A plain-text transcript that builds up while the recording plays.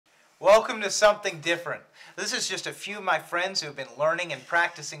Welcome to Something Different. This is just a few of my friends who have been learning and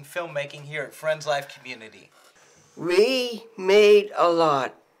practicing filmmaking here at Friends Life Community. We made a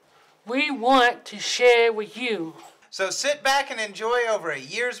lot. We want to share with you. So sit back and enjoy over a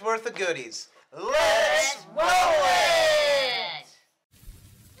year's worth of goodies. Let's roll it!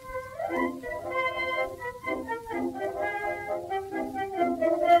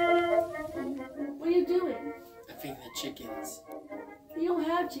 What are you doing? I'm feeding the chickens. You don't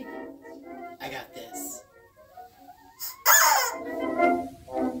have chickens. I got this.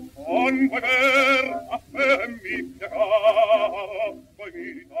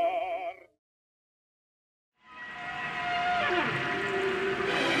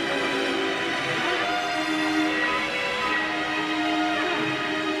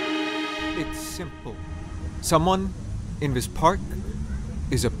 It's simple. Someone in this park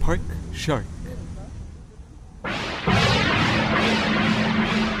is a park shark.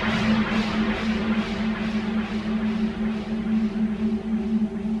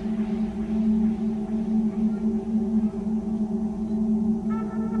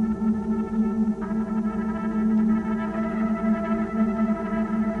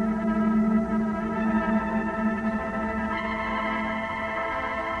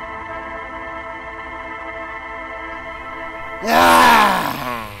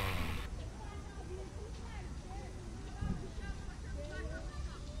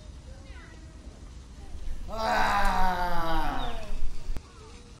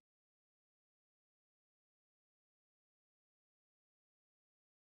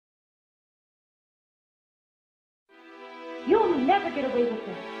 You'll never get away with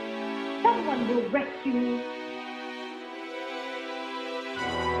this. Someone will rescue me.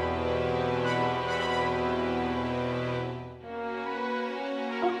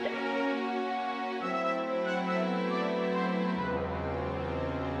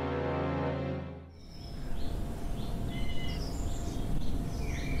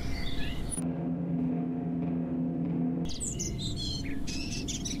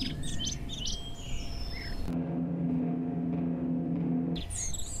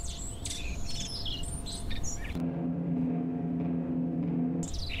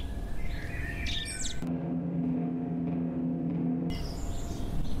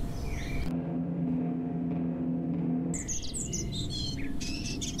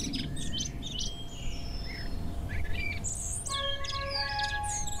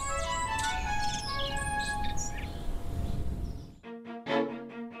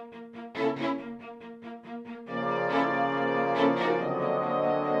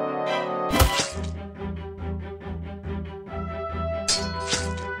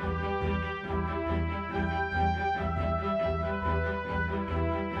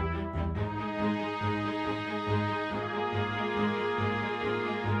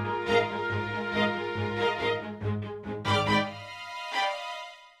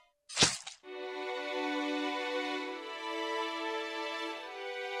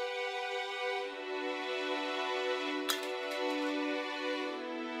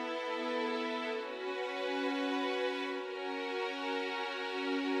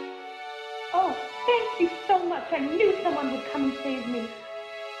 Oh, thank you so much. I knew someone would come and save me.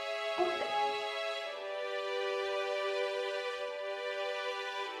 Oh,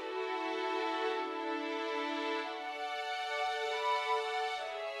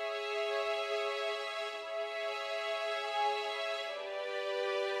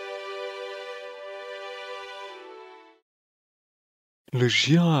 Le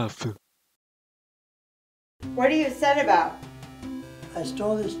Giraffe. What are you upset about? I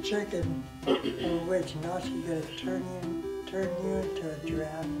stole this chicken, in which now she's gonna turn you into a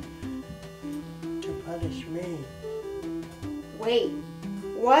giraffe to punish me. Wait,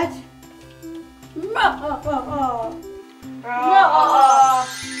 what?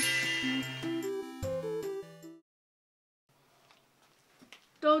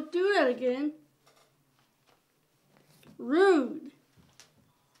 Don't do that again. Rude.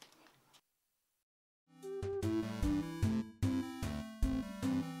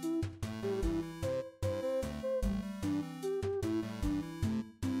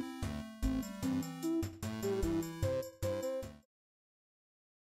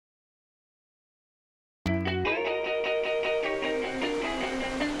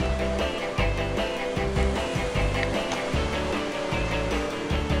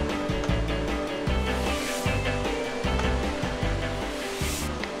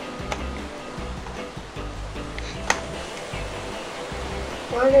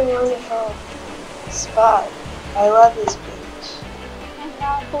 What a wonderful spot. I love this beach. And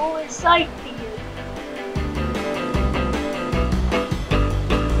now go inside, dear.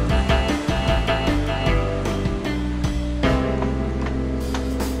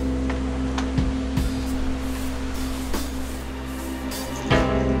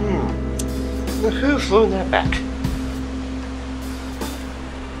 Who's throwing that back?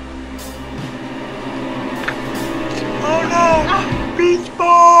 Oh no! Beach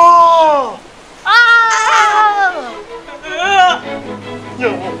ball!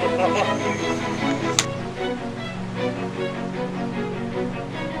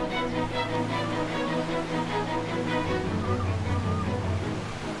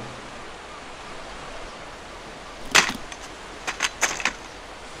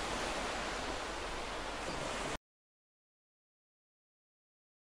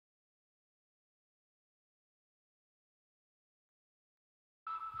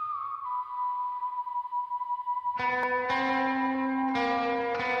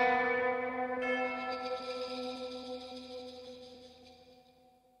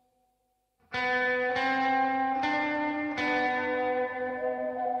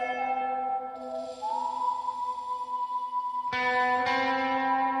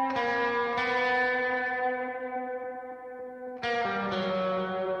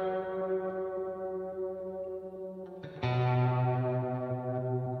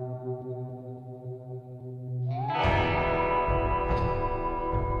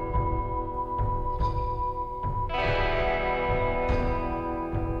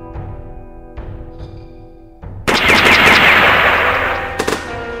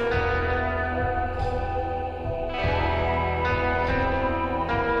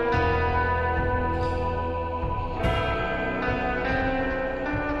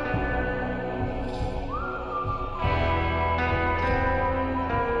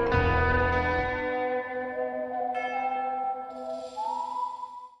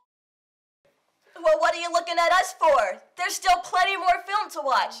 Well, what are you looking at us for? There's still plenty more film to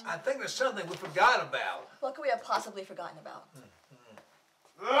watch. I think there's something we forgot about. What could we have possibly forgotten about?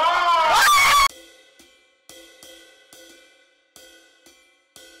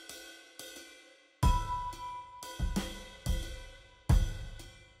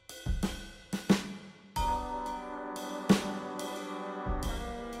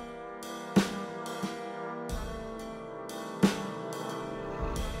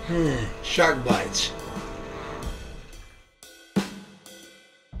 Shark bites.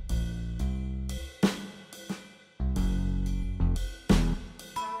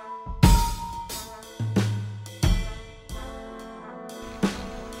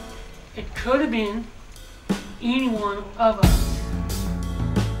 It could have been any one of us.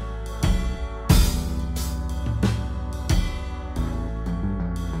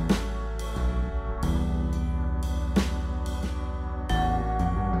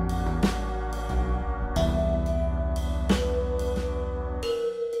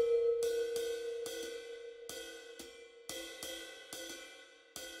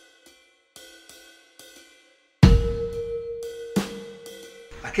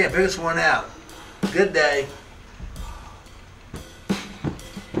 I can't figure this one out. Good day.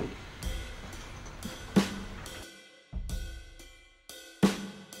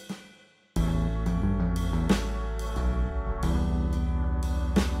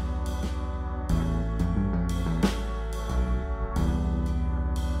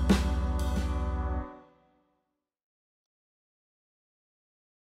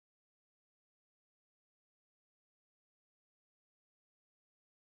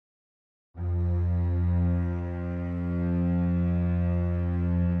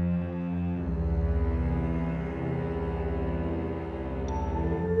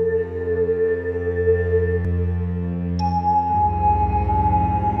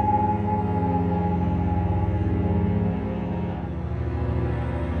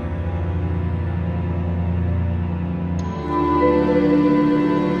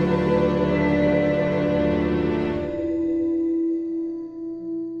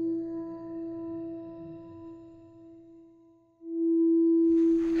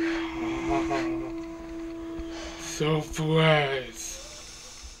 Surprise.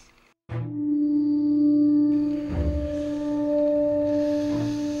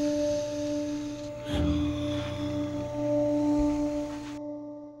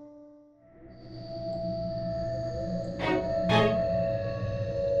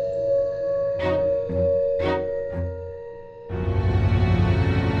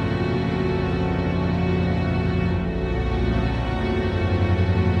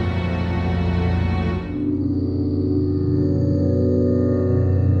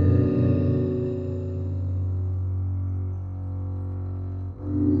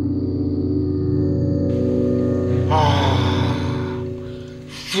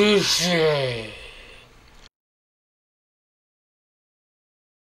 Sushi.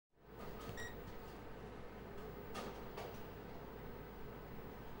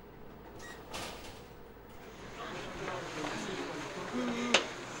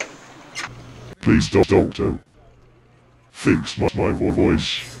 Please don't. Fix my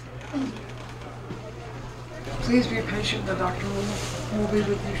voice. Please be patient. The doctor will be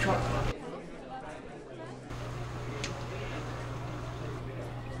with you shortly.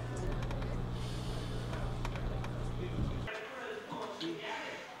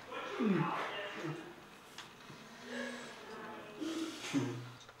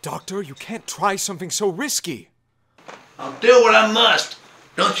 Doctor, you can't try something so risky. I'll do what I must.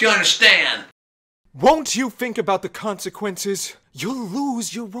 Don't you understand? Won't you think about the consequences? You'll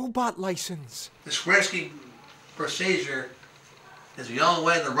lose your robot license. This risky procedure is the only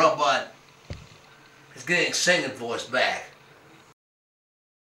way the robot is getting its singing voice back.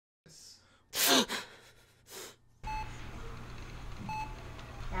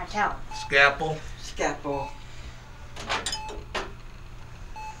 Now tell. Scalpel. Scalpel.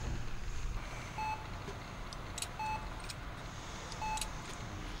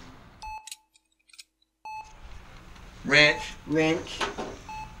 Wrench. Wrench.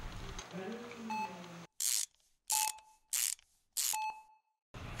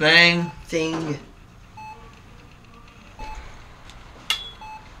 Thing. Thing.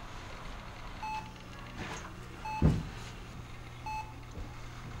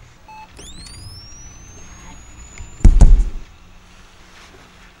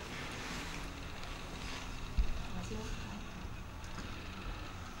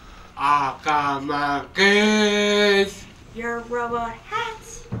 I got my kids. Your robot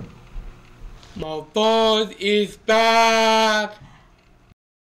hats. My boss is back.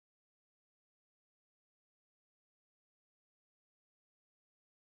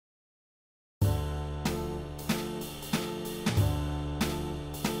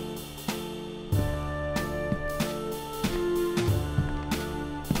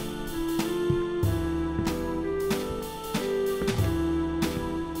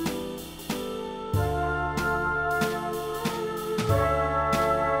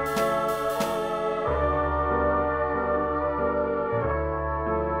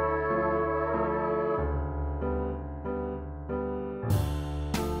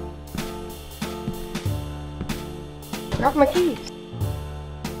 Drop my keys.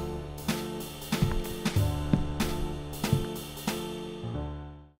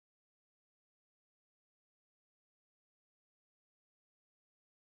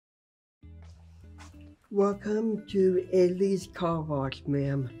 Welcome to Ellie's Car Wash,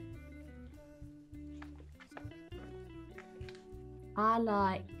 ma'am. I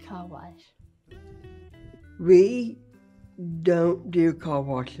like car wash. We don't do car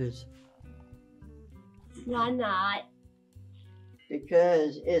washes. Why not?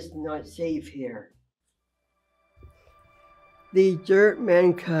 Because it's not safe here. The dirt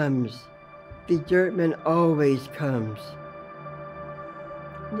man comes. The dirt man always comes.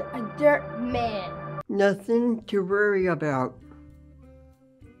 A dirt man. Nothing to worry about.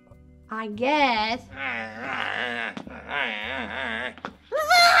 I guess.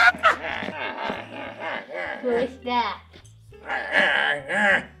 Who is that?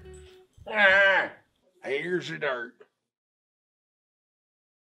 Here's the dirt.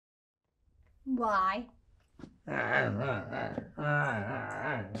 Why?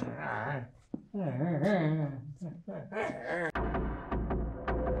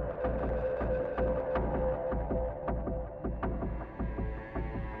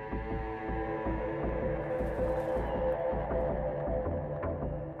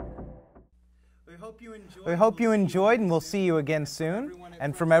 We hope you enjoyed, and we'll see you again soon.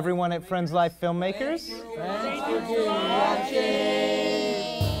 And from everyone at Friends Life Filmmakers, Thank you for watching.